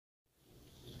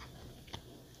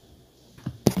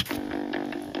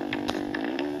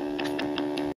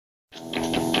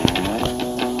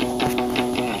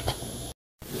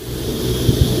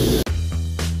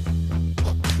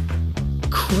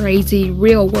crazy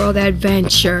real-world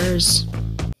adventures.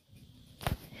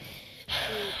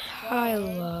 I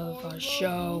love our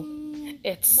show.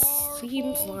 It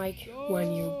seems like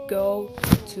when you go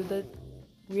to the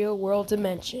real-world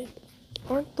dimension,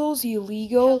 aren't those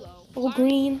illegal, Little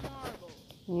Green?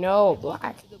 No,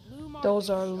 Black. Those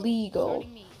are legal.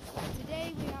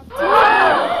 Today we have to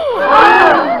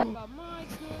talk about my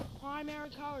good primary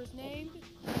colors named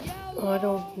yellow. I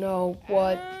don't know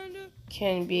what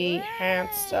can be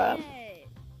handsome.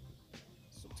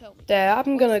 So tell me, Dad,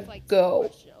 I'm gonna what's like go.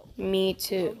 the show? Me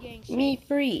too. Gang Me shit.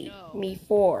 3. No. Me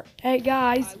 4. Hey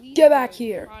guys, At least get back those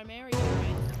here. primary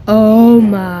friends. Oh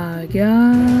my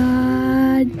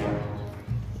god.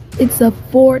 It's a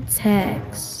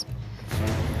vortex.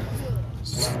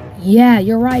 Yeah,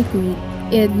 you're right, Green.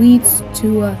 It leads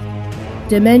to a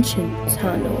dimension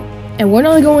tunnel. And we're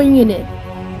not going in it.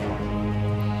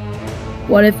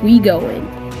 What if we go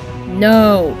in?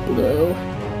 No, Blue.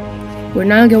 We're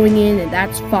not going in, and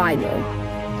that's final.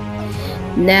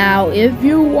 Now, if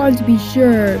you want to be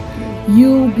sure,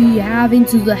 you'll be having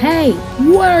to Hey,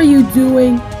 what are you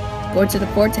doing? Go to the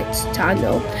vortex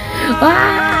tunnel.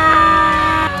 Ah!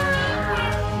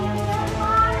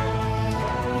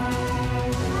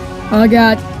 I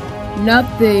got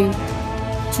nothing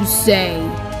to say.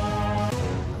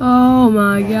 Oh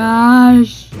my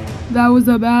gosh. That was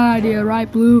a bad idea,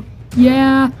 right, Blue?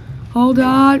 Yeah. Hold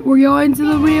on. We're going to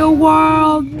the real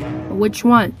world. Which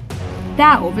one?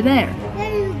 That over there.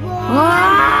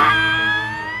 Ah!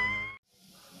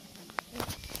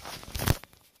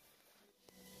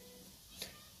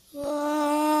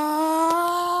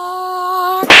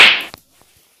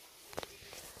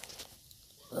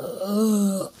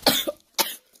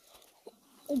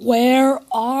 Where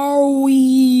are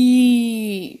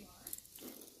we?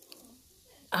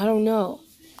 I don't know.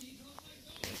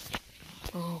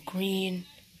 Oh, Green.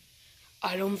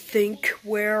 I don't think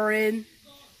we're in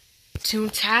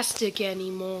Toontastic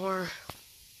anymore.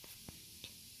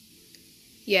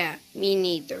 Yeah, me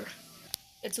neither.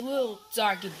 It's a little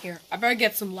dark in here. I better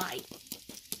get some light.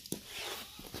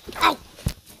 Ow!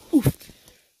 Oof.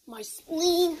 My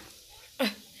spleen.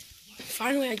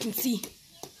 Finally, I can see.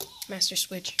 Master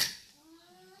switch.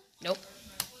 Nope.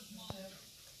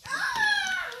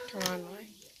 Turn on light.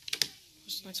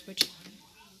 What's that switch?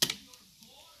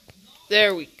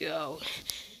 There we go.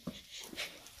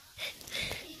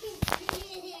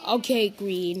 Okay,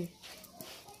 Green.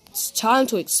 It's time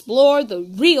to explore the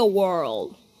real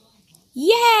world.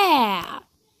 Yeah!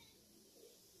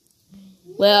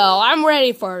 Well, I'm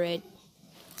ready for it.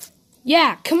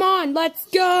 Yeah, come on, let's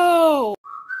go!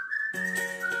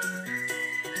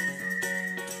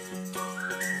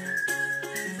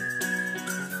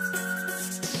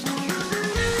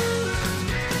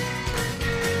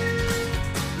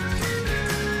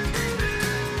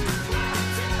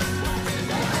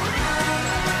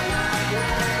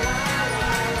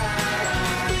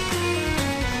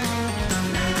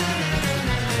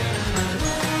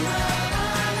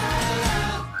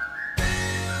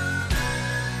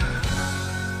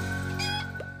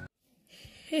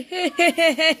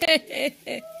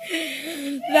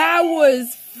 That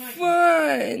was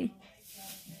fun.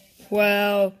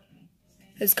 Well,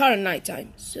 it's kind of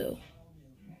nighttime, so.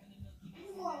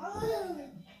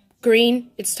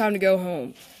 Green, it's time to go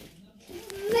home.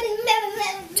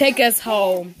 Take us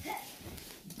home.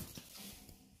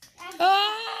 Ah!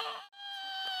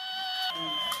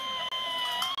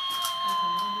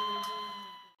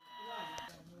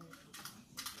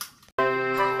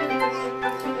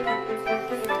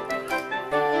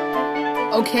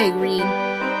 Okay, Green.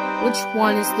 Which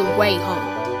one is the way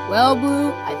home? Well,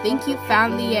 Blue, I think you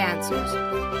found the answers.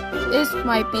 This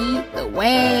might be the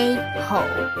way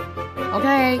home.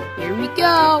 Okay, here we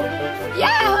go.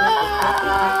 Yahoo!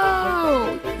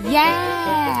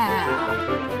 Yeah!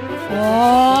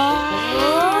 Oh!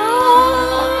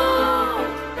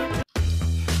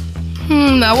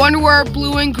 I wonder where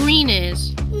Blue and Green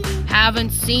is.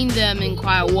 Haven't seen them in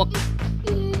quite a while.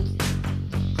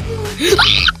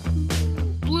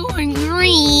 Blue and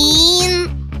Green?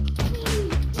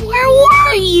 Where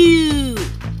were you?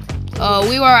 Oh,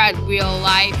 we were at real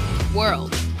life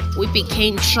world. We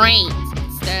became trains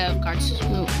instead of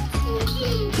cartoons.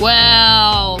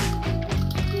 Well,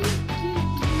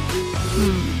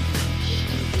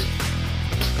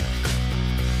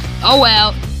 oh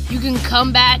well, you can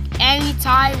come back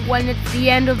anytime when it's the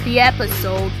end of the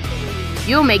episode.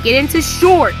 You'll make it into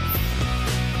shorts.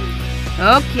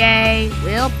 Okay,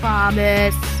 we'll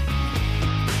promise.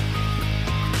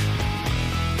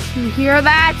 You hear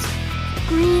that?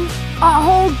 Green, a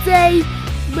whole day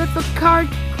with a cart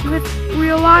with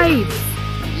real life.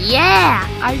 Yeah,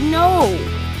 I know.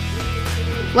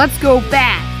 Let's go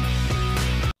back.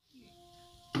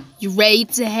 You ready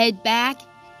to head back?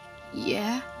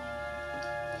 Yeah.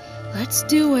 Let's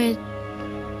do it.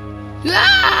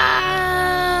 Ah!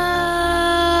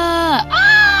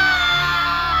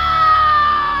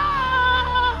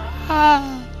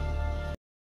 Ah!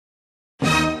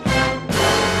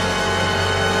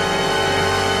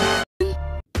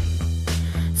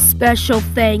 Special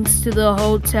thanks to the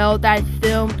hotel that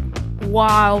filmed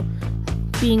while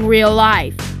being real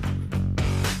life.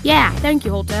 Yeah, thank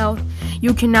you, hotel.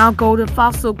 You can now go to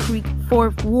Fossil Creek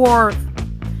Fort Worth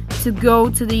to go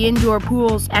to the indoor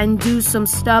pools and do some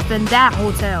stuff in that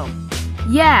hotel.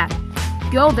 Yeah,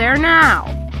 go there now.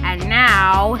 And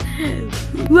now,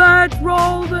 let's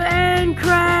roll the end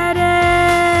credits!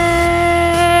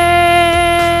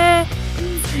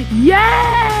 Yeah!